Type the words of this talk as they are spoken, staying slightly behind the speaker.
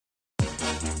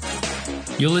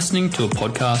You're listening to a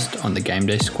podcast on the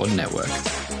GameDay Squad Network.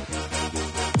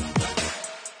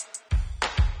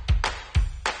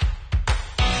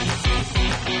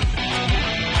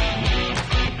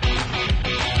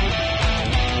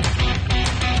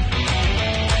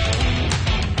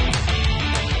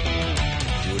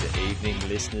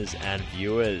 Listeners and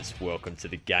viewers, welcome to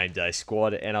the GameDay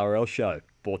Squad NRL Show,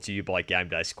 brought to you by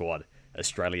GameDay Squad,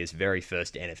 Australia's very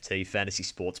first NFT fantasy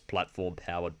sports platform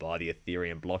powered by the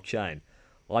Ethereum blockchain.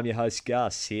 I'm your host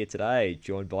Gus, here today,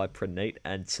 joined by Praneet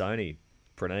and Tony.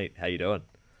 Praneet, how you doing?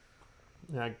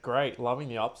 Yeah, great. Loving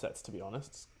the upsets, to be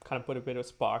honest. Kind of put a bit of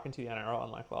spark into the NRL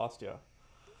unlike last year.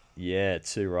 Yeah,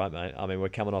 too right, mate. I mean, we're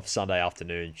coming off Sunday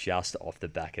afternoon, just off the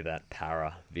back of that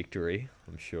para victory.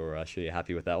 I'm sure you're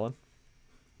happy with that one.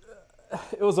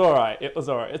 It was all right.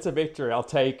 It's a victory. I'll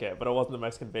take it, but it wasn't the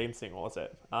most convincing, was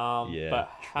it? Yeah, but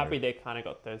true. Happy they kind of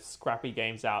got those scrappy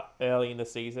games out early in the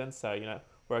season. So,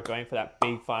 we're going for that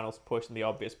big finals push and the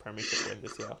obvious premiership win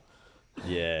this year.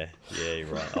 Yeah, you're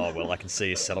right. Oh, well, I can see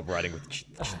you celebrating with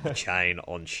the chain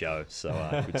on show.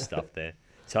 So good stuff there.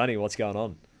 Tony, what's going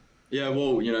on? Yeah,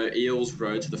 well, Eels'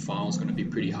 road to the final is going to be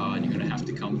pretty hard. You're going to have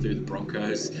to come through the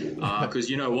Broncos because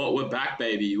you know what? We're back,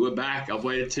 baby. We're back. I've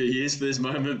waited 2 years for this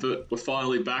moment, but we're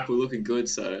finally back. We're looking good.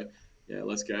 So, yeah,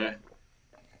 let's go.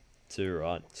 Too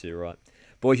right.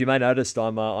 Boys, you may notice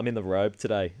I'm in the robe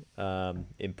today.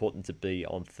 Important to be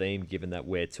on theme given that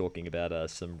we're talking about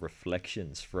some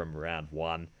reflections from round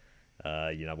one.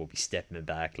 We'll be stepping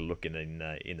back, looking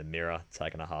in the mirror,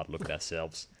 taking a hard look at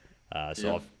ourselves. I've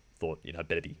thought,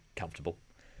 better be comfortable.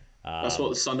 That's what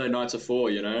the Sunday nights are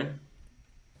for,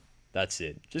 That's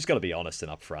it. Just got to be honest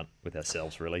and upfront with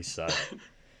ourselves, really. So,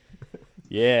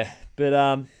 yeah. But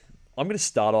I'm going to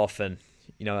start off and,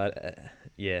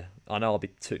 I know I'll be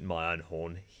tooting my own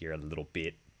horn here a little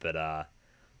bit, but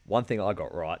one thing I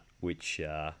got right, which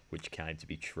came to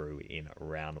be true in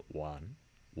round one,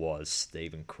 was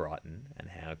Stephen Crichton and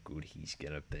how good he's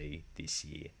going to be this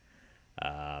year.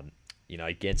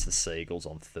 Against the Seagulls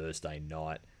on Thursday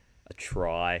night, a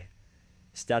try.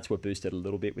 Stats were boosted a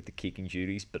little bit with the kicking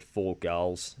duties, but 4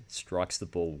 goals, strikes the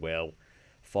ball well.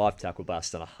 5 tackle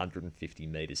busts and 150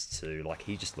 metres too. Like,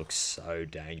 he just looks so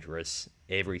dangerous.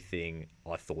 Everything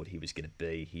I thought he was going to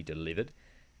be, he delivered.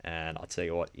 And I tell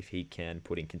you what, if he can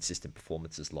put in consistent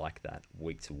performances like that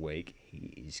week to week,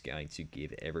 he is going to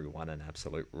give everyone an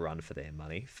absolute run for their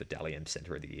money for Dally M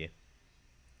Centre of the Year.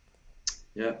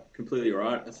 Yeah, completely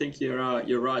right. I think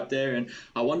you're right there, and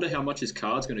I wonder how much his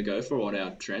card's going to go for on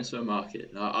our transfer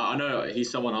market. I know he's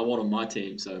someone I want on my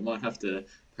team, so I might have to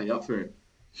pay up for him.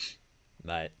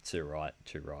 Mate, too right.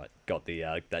 Got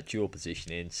the that dual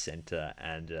position in centre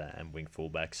and wing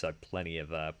fullback, so plenty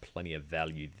of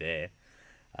value there.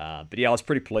 But yeah, I was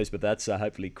pretty pleased with that. So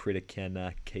hopefully Critter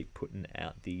can keep putting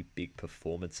out the big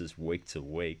performances week to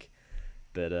week.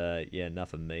 But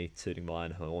enough of me tooting my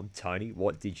own horn. Tony,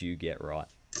 what did you get right?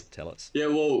 Tell us. Yeah,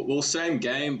 well, same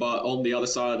game, but on the other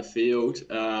side of the field,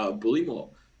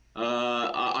 Bullymore.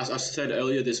 I said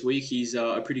earlier this week he's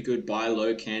a pretty good buy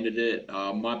low candidate.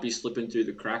 Might be slipping through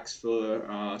the cracks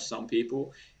for some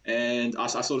people. And I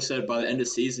sort of said by the end of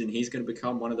the season, he's going to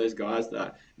become one of those guys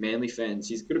that Manly fans,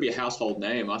 he's going to be a household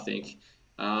name, I think.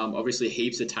 Obviously,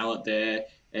 heaps of talent there.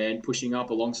 And pushing up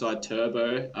alongside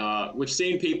Turbo. We've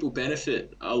seen people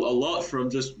benefit a lot from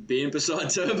just being beside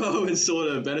Turbo and sort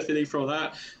of benefiting from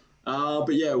that.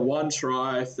 But yeah, 1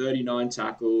 try, 39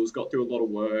 tackles, got through a lot of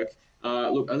work.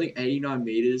 Look, I think 89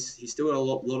 metres. He's still got a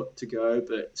lot to go,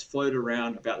 but it's floated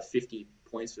around about 50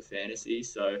 points for fantasy.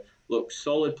 So, look,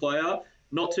 solid player.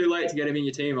 Not too late to get him in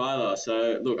your team either.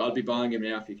 So, look, I'd be buying him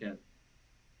now if you can.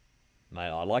 Mate,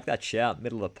 I like that shout.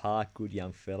 Middle of the park, good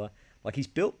young fella. Like, he's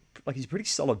built, he's a pretty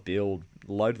solid build,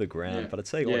 low to the ground. Yeah. But I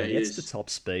tell you what, he gets to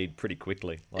top speed pretty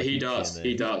quickly. Like, he does.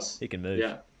 He can move.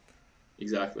 Yeah,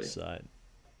 exactly. So,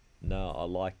 no, I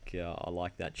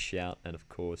like that shout. And of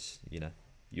course,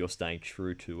 you're staying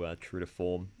true to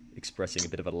form, expressing a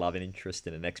bit of a love and interest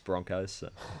in an ex-Broncos. So.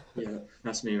 Yeah,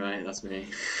 that's me, mate. That's me.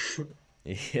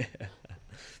 Yeah.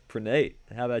 Praneet,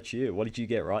 how about you? What did you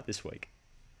get right this week?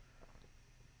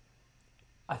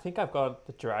 I think I've got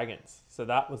the Dragons. So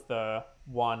that was the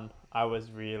one I was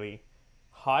really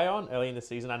high on early in the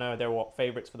season. I know they were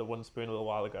favourites for the wooden spoon a little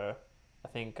while ago. I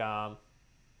think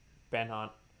Ben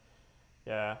Hunt,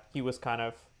 yeah, he was kind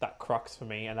of that crux for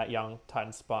me and that young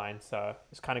Titan spine. So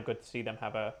it's kind of good to see them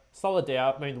have a solid day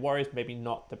out. I mean, the Warriors maybe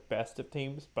not the best of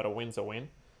teams, but a win's a win.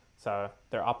 So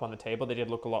they're up on the table. They did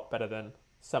look a lot better than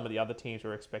some of the other teams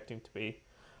were expecting to be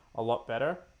a lot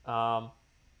better.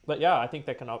 But yeah, I think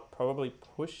they can probably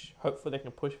push. Hopefully, they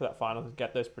can push for that finals and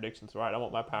get those predictions right. I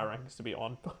want my power rankings to be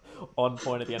on on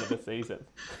point at the end of the season.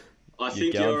 I You're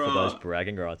think going you're. for those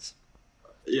bragging rights.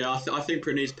 Yeah, I think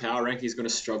Praneeth's power ranking is going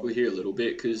to struggle here a little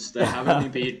bit because they have only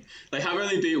beat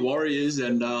Warriors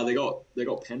and they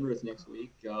got Penrith next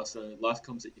week. So life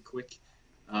comes at you quick.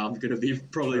 I'm going to be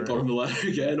probably True. bottom of the ladder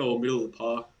again or middle of the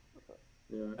park.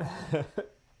 Yeah.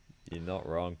 You're not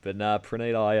wrong. But nah,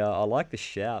 Praneeth, I like the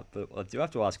shout, but I do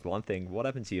have to ask one thing. What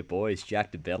happened to your boys,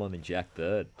 Jack DeBellin and Jack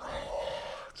Bird?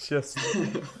 Just,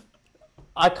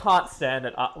 I can't stand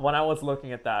it. When I was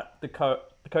looking at that, the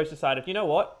coach decided, you know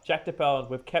what, Jack DeBellin,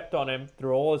 we've kept on him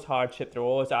through all his hardship, through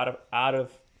all his out of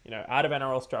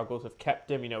NRL struggles. We've kept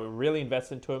him. We're really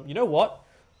invested into him. You know what?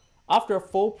 After a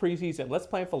full preseason, let's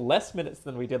play him for less minutes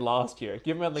than we did last year.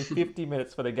 Give him only 50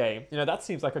 minutes for the game. That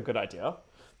seems like a good idea.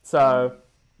 So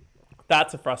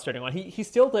that's a frustrating one. He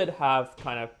still did have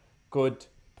kind of good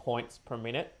points per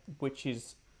minute, which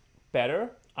is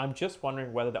better. I'm just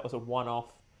wondering whether that was a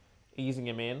one-off easing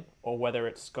him in or whether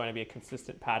it's going to be a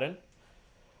consistent pattern.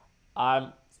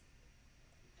 I'm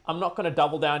not going to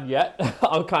double down yet.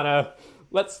 I'll kind of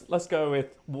let's go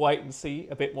with wait and see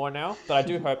a bit more now. But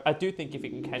I do think if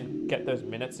he can get those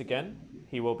minutes again,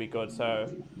 he will be good. So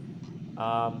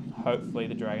hopefully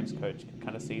the Dragons coach can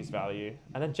kind of see his value.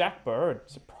 And then Jack Bird,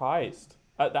 surprised.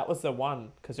 That was the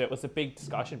one because it was a big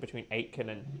discussion between Aitken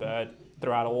and Bird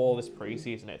throughout all this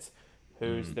preseason. It's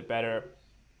who's the better,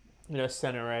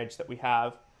 center edge that we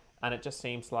have, and it just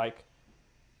seems like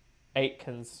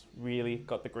Aitken's really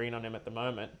got the green on him at the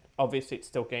moment. Obviously, it's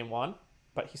still game one,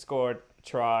 but he scored a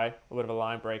try, a bit of a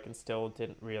line break, and still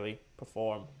didn't really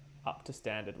perform up to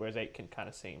standard, whereas Aitken kind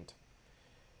of seemed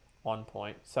on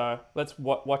point. So let's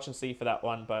watch and see for that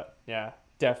one. But yeah,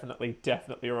 definitely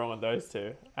wrong on those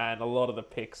two, and a lot of the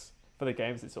picks for the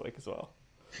games this week as well.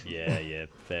 Yeah,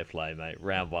 fair play, mate.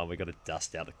 Round one, we got to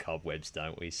dust out the cobwebs,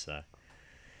 don't we? So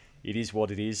it is what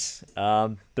it is.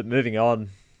 But moving on,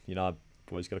 I've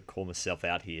always got to call myself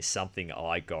out here. Something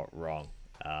I got wrong.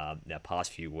 Now,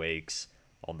 past few weeks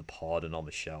on the pod and on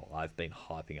the show, I've been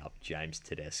hyping up James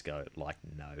Tedesco like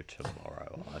no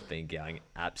tomorrow. I've been going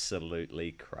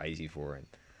absolutely crazy for him.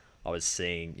 I was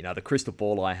seeing, the crystal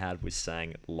ball I had was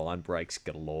saying line breaks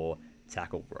galore,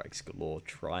 tackle breaks galore,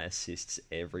 try assists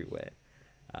everywhere.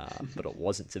 But it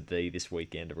wasn't to be this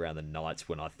weekend around the Knights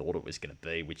when I thought it was going to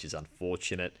be, which is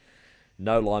unfortunate.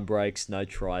 No line breaks, no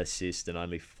try assist, and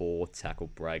only 4 tackle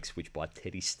breaks, which by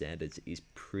Teddy's standards is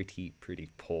pretty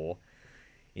poor.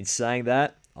 In saying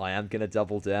that, I am going to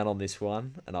double down on this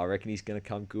one, and I reckon he's going to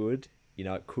come good.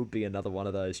 It could be another one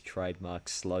of those trademark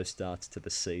slow starts to the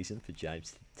season for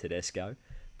James Tedesco.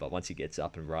 But once he gets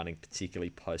up and running,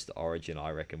 particularly post-Origin, I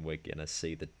reckon we're going to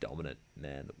see the dominant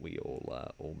man that we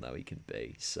all know he can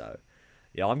be. So,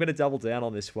 yeah, I'm going to double down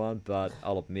on this one, but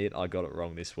I'll admit I got it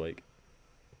wrong this week.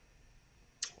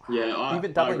 Yeah, I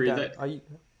agree. Down.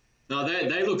 No,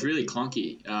 they looked really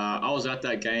clunky. I was at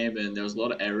that game and there was a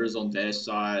lot of errors on their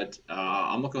side.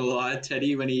 I'm not going to lie,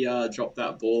 Teddy, when he dropped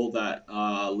that ball that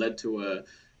led to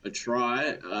a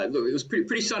try, look, it was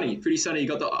pretty sunny. Pretty sunny. You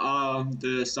got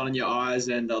the sun in your eyes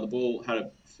and the ball had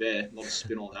a fair lot of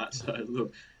spin on that. So,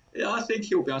 look, yeah, I think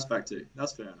he'll bounce back too.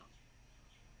 That's fair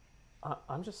enough.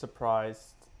 I'm just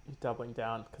surprised you're doubling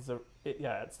down because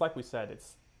it's like we said,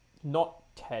 it's not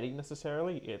Teddy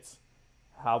necessarily, it's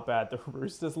how bad the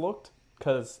Roosters looked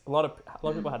because a lot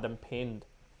of people had them pinned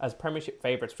as premiership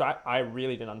favourites, which I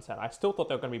really didn't understand. I still thought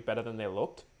they were going to be better than they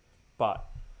looked, but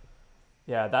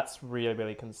yeah, that's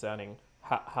really concerning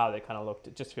how they kind of looked.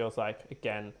 It just feels like,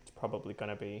 again, it's probably going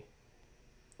to be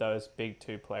those big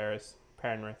 2 players,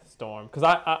 Penrith, Storm, because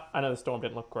I know the Storm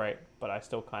didn't look great, but I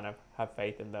still kind of have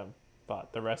faith in them,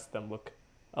 but the rest of them look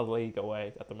a league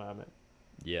away at the moment.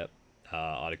 Yep,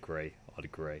 I'd agree.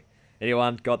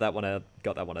 Anyone got that one out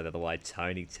of the way?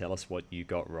 Tony, tell us what you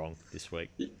got wrong this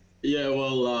week. Yeah,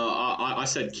 well, I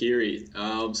said Kiri.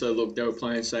 So, look, they were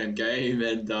playing the same game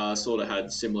and sort of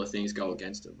had similar things go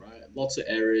against them, right? Lots of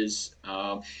errors.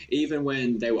 Even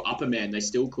when they were upper man, they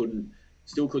still couldn't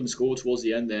score towards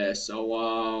the end there.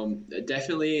 So,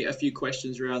 definitely a few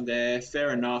questions around there.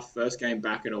 Fair enough. First game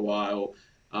back in a while.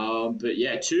 But,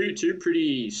 yeah, two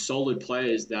pretty solid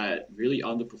players that really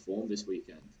underperformed this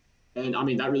weekend. And, I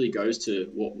mean, that really goes to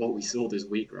what we saw this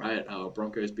week, right?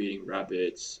 Broncos beating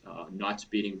Rabbits, Knights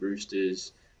beating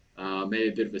Roosters. Maybe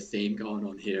a bit of a theme going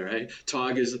on here, eh?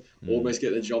 Tigers almost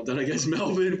get the job done against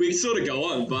Melbourne. We sort of go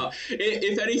on. But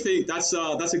if anything, that's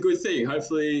a good thing.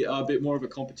 Hopefully a bit more of a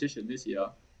competition this year.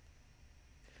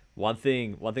 One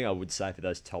thing I would say for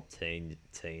those top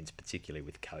teams, particularly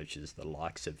with coaches, the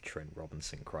likes of Trent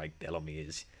Robinson, Craig Bellamy,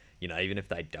 is even if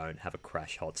they don't have a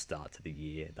crash hot start to the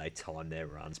year, they time their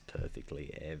runs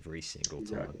perfectly every single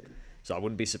time. Exactly. So I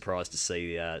wouldn't be surprised to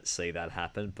see that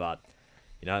happen. But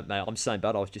mate, I'm saying,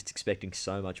 but I was just expecting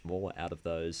so much more out of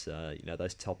those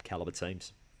those top caliber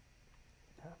teams.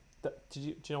 Do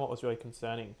you know what was really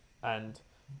concerning? And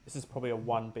this is probably a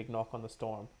one big knock on the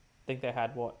Storm. I think they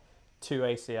had 2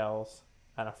 ACLs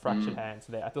and a fractured hand.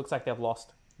 So it looks like they've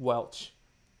lost Welch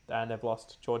and they've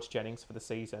lost George Jennings for the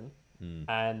season.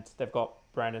 And they've got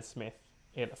Brandon Smith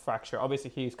in a fracture. Obviously,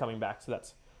 he's coming back, so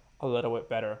that's a little bit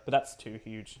better. But that's 2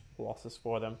 huge losses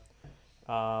for them.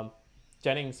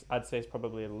 Jennings, I'd say, is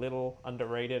probably a little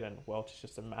underrated, and Welch is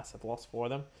just a massive loss for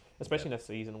them, especially in a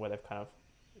season where they've kind of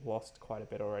lost quite a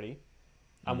bit already.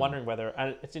 I'm wondering whether,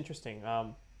 and it's interesting,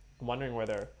 I'm wondering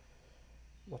whether,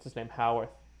 what's his name,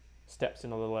 Howarth, steps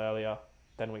in a little earlier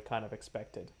than we kind of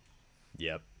expected.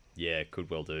 Yep. Yeah, could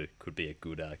well do. Could be a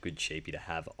good cheapie to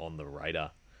have on the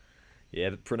radar.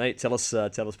 Yeah, but Praneet, tell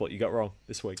us what you got wrong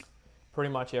this week.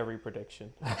 Pretty much every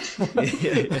prediction.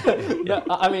 No,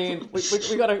 I mean,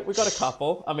 we got a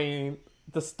couple. I mean,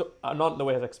 not the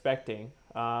way I was expecting.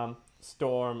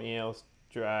 Storm, Eels,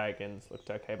 Dragons looked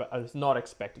okay, but I was not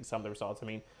expecting some of the results. I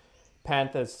mean,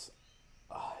 Panthers.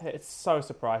 It's so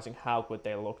surprising how good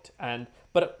they looked,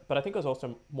 but I think it was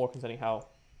also more concerning how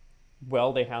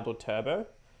well they handled Turbo.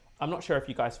 I'm not sure if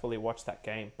you guys fully watched that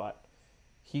game, but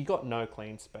he got no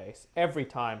clean space. Every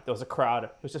time there was a crowd,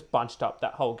 it was just bunched up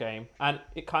that whole game. And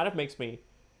it kind of makes me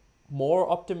more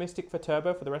optimistic for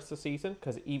Turbo for the rest of the season,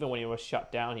 because even when he was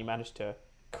shut down, he managed to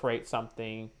create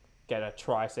something, get a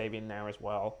try save in there as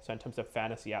well. So in terms of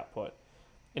fantasy output,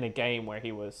 in a game where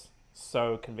he was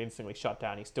so convincingly shut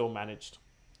down, he still managed.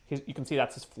 You can see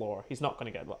that's his floor. He's not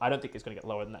going to get. I don't think he's going to get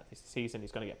lower than that this season.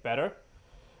 He's going to get better.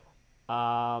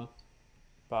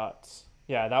 But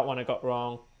yeah, that one I got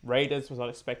wrong. Raiders was not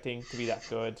expecting to be that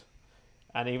good,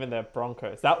 and even the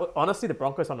Broncos. Honestly, the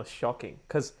Broncos one was shocking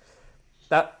because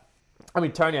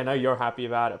Tony, I know you're happy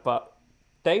about it, but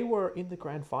they were in the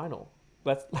grand final.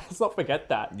 Let's not forget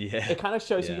that. Yeah, it kind of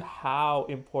shows you how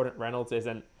important Reynolds is,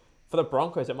 and for the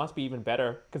Broncos, it must be even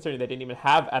better considering they didn't even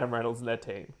have Adam Reynolds in their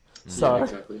team. So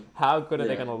exactly. How good are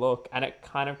they going to look? And it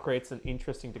kind of creates an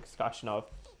interesting discussion of,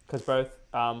 because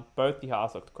both the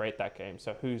halves looked great that game.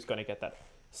 So who's going to get that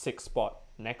 6th spot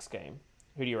next game?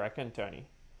 Who do you reckon, Tony?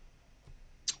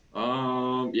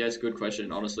 Yeah, it's a good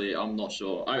question. Honestly, I'm not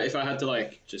sure. If I had to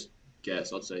just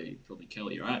guess, I'd say probably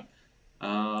Kelly, right?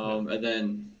 And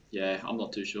then I'm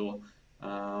not too sure.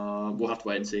 We'll have to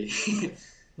wait and see.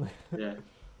 Yeah.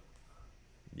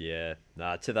 Yeah.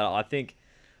 Nah, to that, I think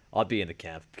I'd be in the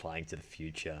camp of playing to the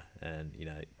future, and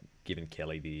giving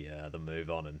Kelly the move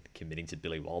on and committing to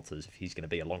Billy Walters if he's going to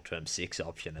be a long-term 6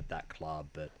 option at that club.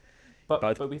 But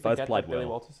we forget played that Billy well.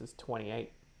 Walters is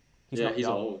 28. He's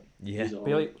old. Yeah, he's old.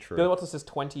 Billy Walters is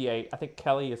 28. I think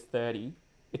Kelly is 30.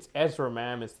 It's Ezra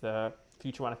Mam is the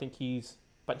future one. I think he's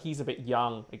a bit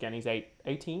young. Again, he's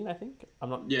 18, I think. I'm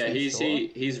not too sure.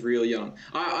 He's real young.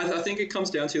 I think it comes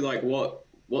down to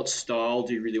what style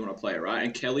do you really want to play, right?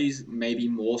 And Kelly's maybe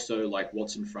more so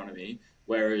what's in front of me,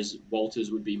 whereas Walters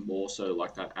would be more so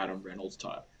that Adam Reynolds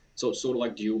type. So it's sort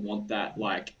of do you want that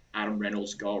Adam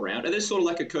Reynolds go around? And there's sort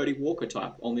of a Cody Walker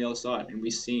type on the other side, and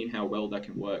we've seen how well that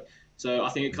can work. So I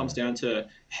think it comes down to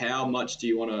how much do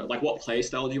you want to, what play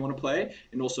style do you want to play,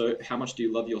 and also how much do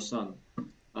you love your son?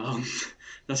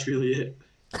 That's really it.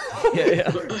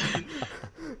 Yeah.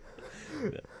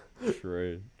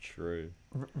 True.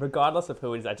 Regardless of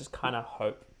who it is, I just kind of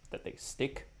hope that they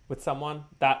stick with someone.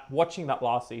 That watching that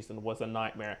last season was a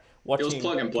nightmare. Watching it was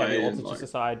plug and play. Kevin just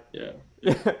decide. Yeah.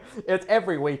 It's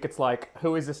every week. It's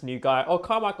who is this new guy? Oh,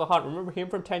 Carmichael Hunt. Remember him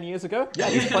from 10 years ago? Yeah,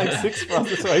 he's playing 6 for us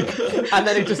this week, and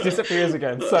then he just disappears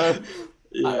again. So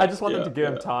I just want them to give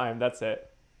him time. That's it.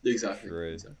 Exactly.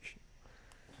 True.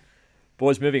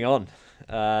 Boys, moving on.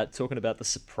 Talking about the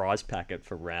surprise packet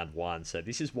for round 1. So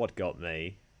this is what got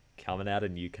me coming out of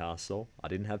Newcastle. I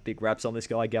didn't have big raps on this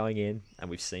guy going in,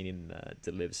 and we've seen him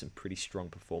deliver some pretty strong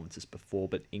performances before,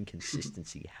 but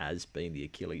inconsistency has been the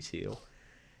Achilles heel.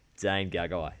 Dane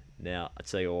Gagai. Now, I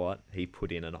tell you what, he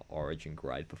put in an origin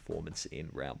grade performance in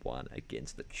round 1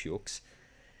 against the Chooks.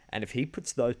 And if he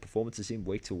puts those performances in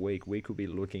week to week, we could be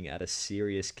looking at a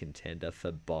serious contender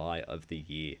for buy of the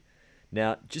year.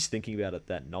 Now, just thinking about it,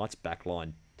 that Knights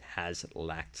backline has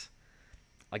lacked,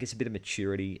 I guess, a bit of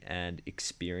maturity and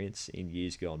experience in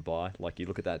years gone by. You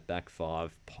look at that back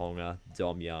 5, Ponga,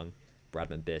 Dom Young,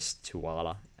 Bradman Best,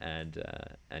 Tuala, and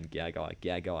Gagai.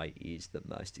 Gagai is the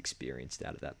most experienced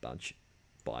out of that bunch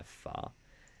by far.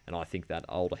 And I think that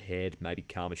older head, maybe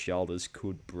calmer shoulders,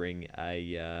 could bring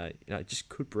an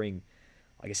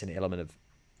element of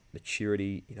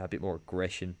maturity, a bit more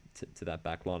aggression to that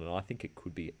back line, and I think it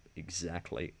could be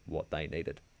exactly what they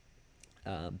needed.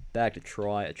 Bagged a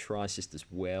try assist as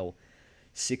well.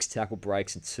 6 tackle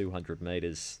breaks and 200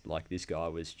 metres. Like, this guy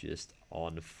was just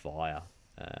on fire.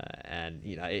 And,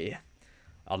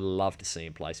 I'd love to see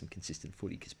him play some consistent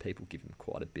footy because people give him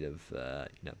quite a bit of,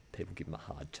 people give him a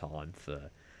hard time for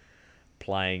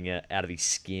playing out of his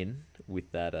skin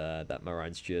with that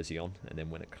Maroons jersey on. And then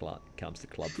when it comes to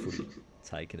club footy,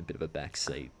 taking a bit of a back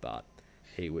seat. But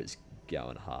he was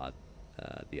going hard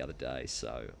the other day.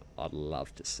 So I'd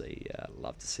love to see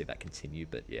that continue.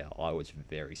 But, yeah, I was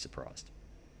very surprised.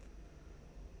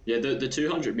 Yeah, the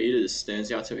 200 meters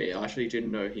stands out to me. I actually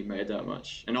didn't know he made that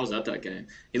much, and I was at that game.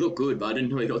 He looked good, but I didn't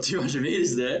know he got 200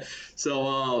 meters there.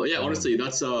 So yeah, honestly,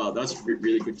 that's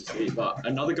really good to see. But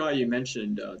another guy you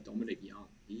mentioned, Dominic Young,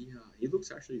 he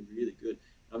looks actually really good.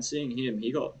 I'm seeing him.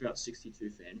 He got about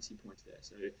 62 fantasy points there,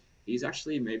 so he's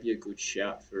actually maybe a good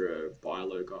shout for a buy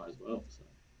low guy as well. So.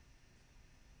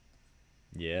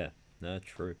 Yeah, no,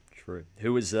 true.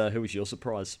 Who was your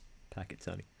surprise packet,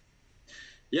 Tony?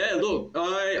 Yeah, look,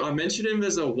 I mentioned him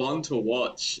as a one to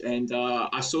watch, and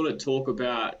I sort of talk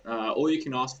about all you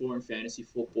can ask for in fantasy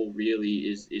football really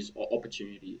is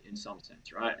opportunity in some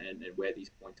sense, right? And where these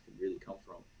points can really come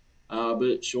from.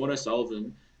 But Sean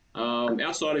O'Sullivan,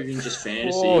 outside of even just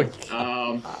fantasy,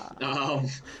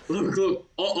 look,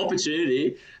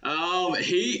 opportunity.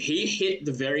 He hit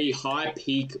the very high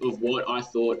peak of what I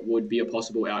thought would be a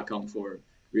possible outcome for him,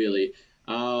 really.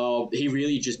 He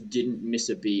really just didn't miss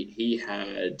a beat. He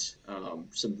had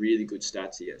some really good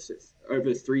stats here. So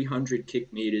over 300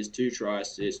 kick meters, 2 try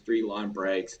assists, 3 line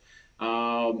breaks.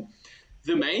 The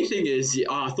main thing is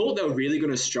I thought they were really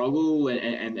going to struggle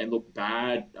and look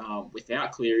bad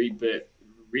without Cleary, but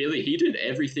really he did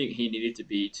everything he needed to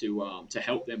be to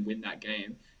help them win that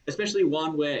game, especially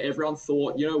one where everyone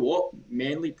thought, you know what,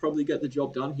 Manly probably get the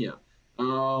job done here.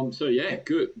 So yeah,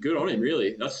 good on him,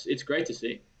 really. It's great to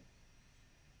see.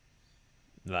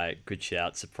 Mate, good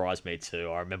shout. Surprised me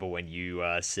too. I remember when you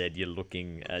said you're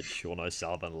looking at Sean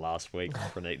O'Sullivan last week.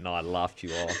 Praneet and I laughed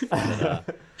you off. But,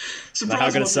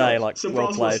 I'm going to say, well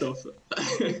played.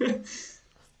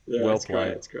 Yeah, well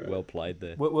played. It's great. Well played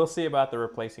there. We'll see about the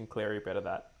replacing Cleary bit of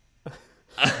that.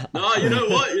 No, you know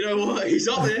what? He's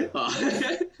up there.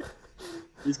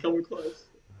 He's coming close.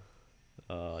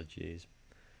 Oh, jeez.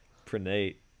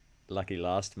 Praneet, lucky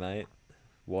last, mate.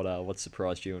 What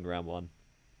surprised you in round 1?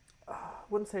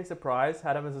 Wouldn't say surprise.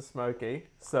 Had him as a smoky.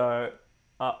 So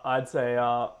I'd say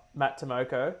Matt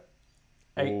Tomoko.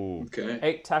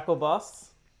 8 tackle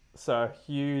busts. So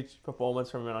huge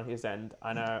performance from him on his end.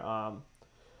 I know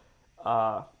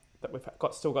that we've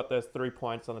still got those 3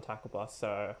 points on the tackle bust.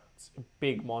 So it's a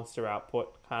big monster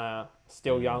output. Kind of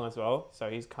still young as well. So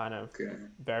he's kind of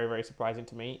very, very surprising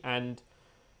to me. And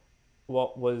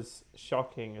what was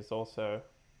shocking is also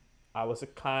I was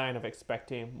kind of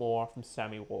expecting more from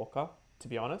Sammy Walker, to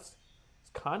be honest.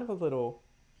 It's kind of a little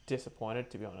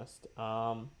disappointed, to be honest.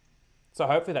 So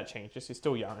hopefully that changes. He's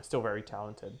still young, he's still very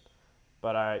talented,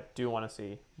 but I do want to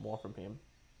see more from him.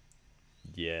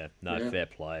 Yeah, fair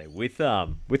play. With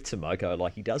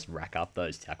Tomoko, he does rack up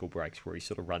those tackle breaks where he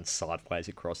sort of runs sideways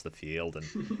across the field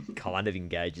and kind of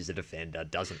engages a defender.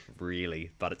 Doesn't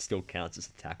really, but it still counts as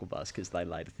a tackle bust because they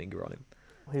laid a finger on him.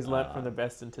 He's learnt from the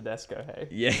best in Tedesco, hey?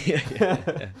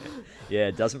 Yeah. Yeah,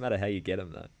 it doesn't matter how you get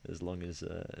them, though, as long as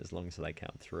they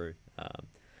come through.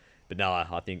 But no,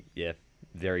 I think,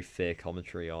 very fair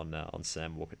commentary on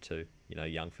Sam Walker too.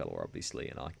 Young fella, obviously,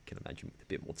 and I can imagine with a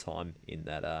bit more time in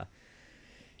that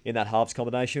halves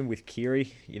combination with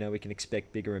Kiri, we can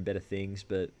expect bigger and better things.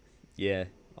 But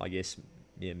I guess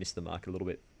missed the mark a little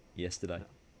bit yesterday.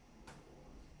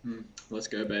 Let's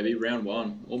go, baby. Round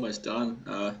 1, almost done.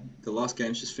 The last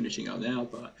game's just finishing up now,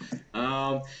 but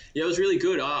it was really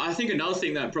good. I think another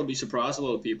thing that probably surprised a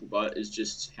lot of people, but is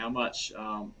just how much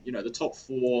the top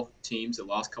 4 teams the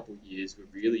last couple of years were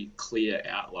really clear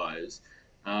outliers.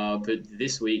 But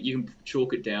this week you can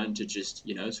chalk it down to just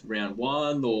it's round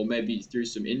 1 or maybe through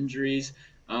some injuries.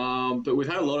 But we've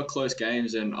had a lot of close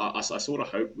games, and I sort of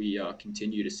hope we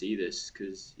continue to see this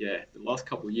because the last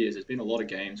couple of years there's been a lot of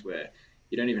games where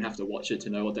you don't even have to watch it to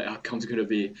know what the outcome's going to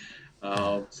be.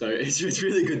 So it's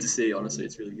really good to see, honestly.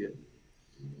 It's really good.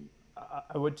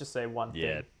 I would just say one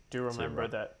thing. Do remember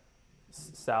that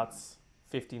South's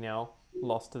 50-0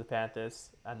 lost to the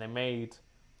Panthers, and they made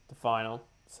the final.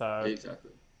 So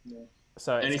exactly. Yeah.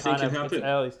 So it's anything can happen. It's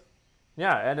early.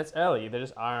 Yeah, and it's early. They're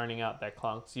just ironing out their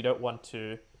clunks. You don't want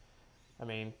to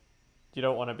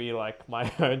be like my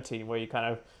own team where you kind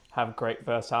of have great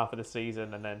first half of the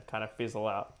season and then kind of fizzle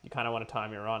out. You kind of want to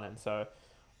time your run, and so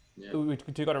we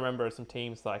do got to remember some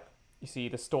teams like, you see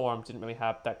the Storm didn't really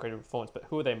have that great of a performance, but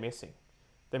who are they missing?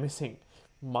 They're missing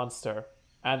Munster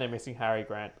and they're missing Harry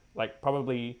Grant. Like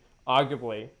probably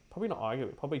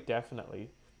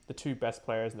definitely the two best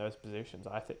players in those positions,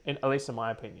 I think, at least in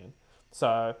my opinion.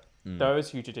 So those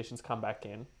huge additions come back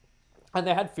in. And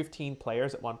they had 15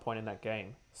 players at one point in that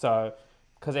game. So,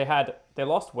 because they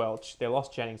lost Welch, they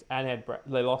lost Jennings, and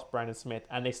they lost Brandon Smith,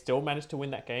 and they still managed to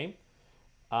win that game.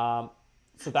 So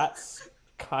that's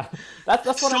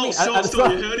that's what I mean. Stop!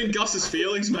 You're hurting Gus's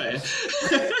feelings, man.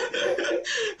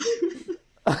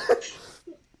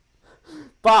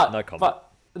 But no comment.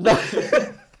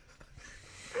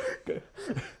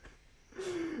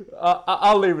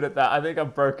 I'll leave it at that. I think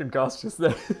I've broken Gus just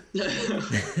there.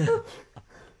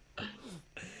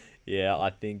 Yeah, I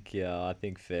think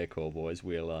fair call, boys.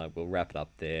 We'll wrap it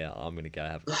up there. I'm gonna go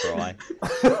have a cry.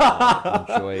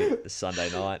 Enjoy the Sunday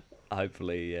night.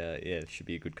 Hopefully, it should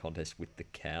be a good contest with the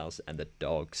cows and the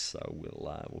dogs. So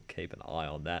we'll keep an eye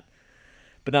on that.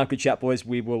 But no, good chat, boys.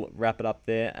 We will wrap it up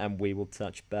there, and we will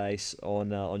touch base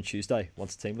on Tuesday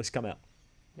once the team lists come out.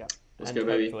 Yeah, let's go,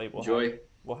 baby. Enjoy.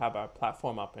 We'll have our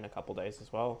platform up in a couple of days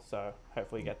as well, so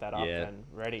hopefully get that up and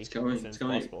ready as soon as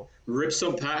possible. Rip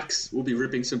some packs. We'll be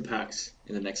ripping some packs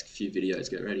in the next few videos.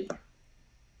 Get ready.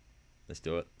 Let's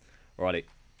do it. Alrighty,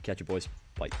 catch you, boys.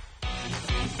 Bye.